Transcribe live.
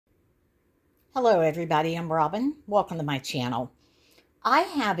Hello everybody, I'm Robin. Welcome to my channel. I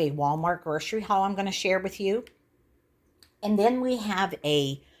have a Walmart grocery haul I'm going to share with you. And then we have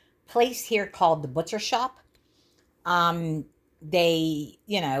a place here called the Butcher Shop. They,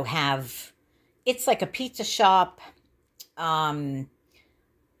 have, it's like a pizza shop. They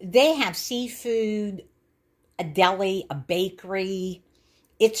have seafood, a deli, a bakery.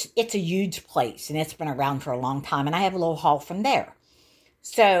 It's a huge place and it's been around for a long time. And I have a little haul from there.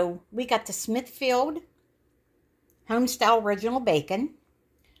 So we got the Smithfield Homestyle Original Bacon,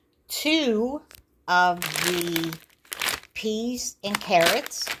 2 of the peas and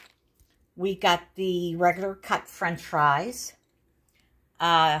carrots. We got the regular cut French fries,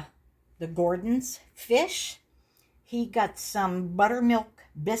 the Gordon's fish. He got some buttermilk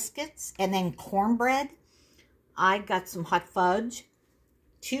biscuits and then cornbread. I got some hot fudge,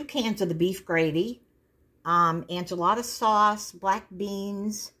 2 cans of the beef gravy, enchilada sauce, black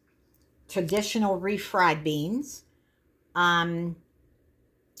beans, traditional refried beans,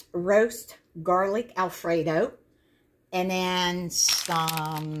 roast garlic Alfredo, and then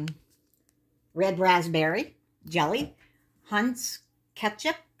some red raspberry jelly, Hunt's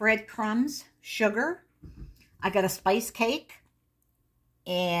ketchup, breadcrumbs, sugar. I got a spice cake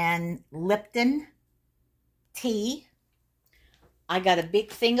and Lipton tea. I got a big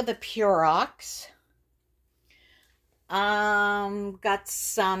thing of the Purox. Got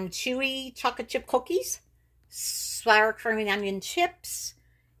some chewy chocolate chip cookies, sour cream and onion chips.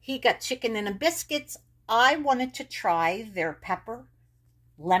 He got chicken and biscuits. I wanted to try their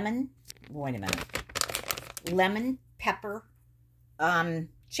lemon pepper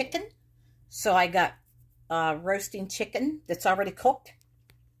chicken. So I got roasting chicken that's already cooked.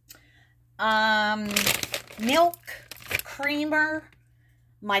 Milk, creamer,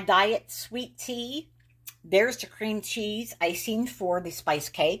 my diet sweet tea. There's the cream cheese icing for the spice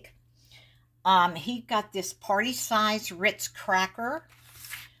cake. He got this party size Ritz cracker.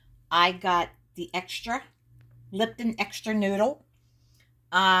 I got the extra Lipton extra noodle.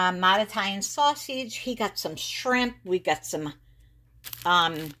 My Italian sausage. He got some shrimp. We got some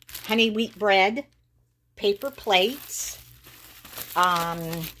honey wheat bread, paper plates.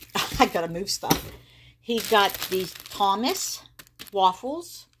 I gotta move stuff. He got these Thomas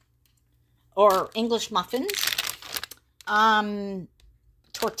waffles, or English muffins,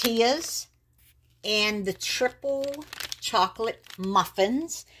 tortillas, and the triple chocolate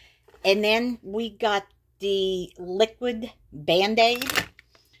muffins. And then we got the liquid Band-Aid.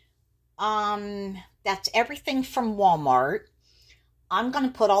 That's everything from Walmart. I'm going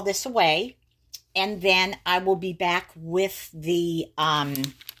to put all this away, and then I will be back with the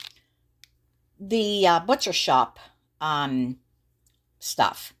butcher shop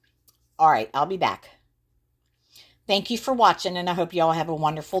stuff. All right, I'll be back. Thank you for watching, and I hope you all have a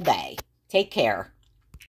wonderful day. Take care.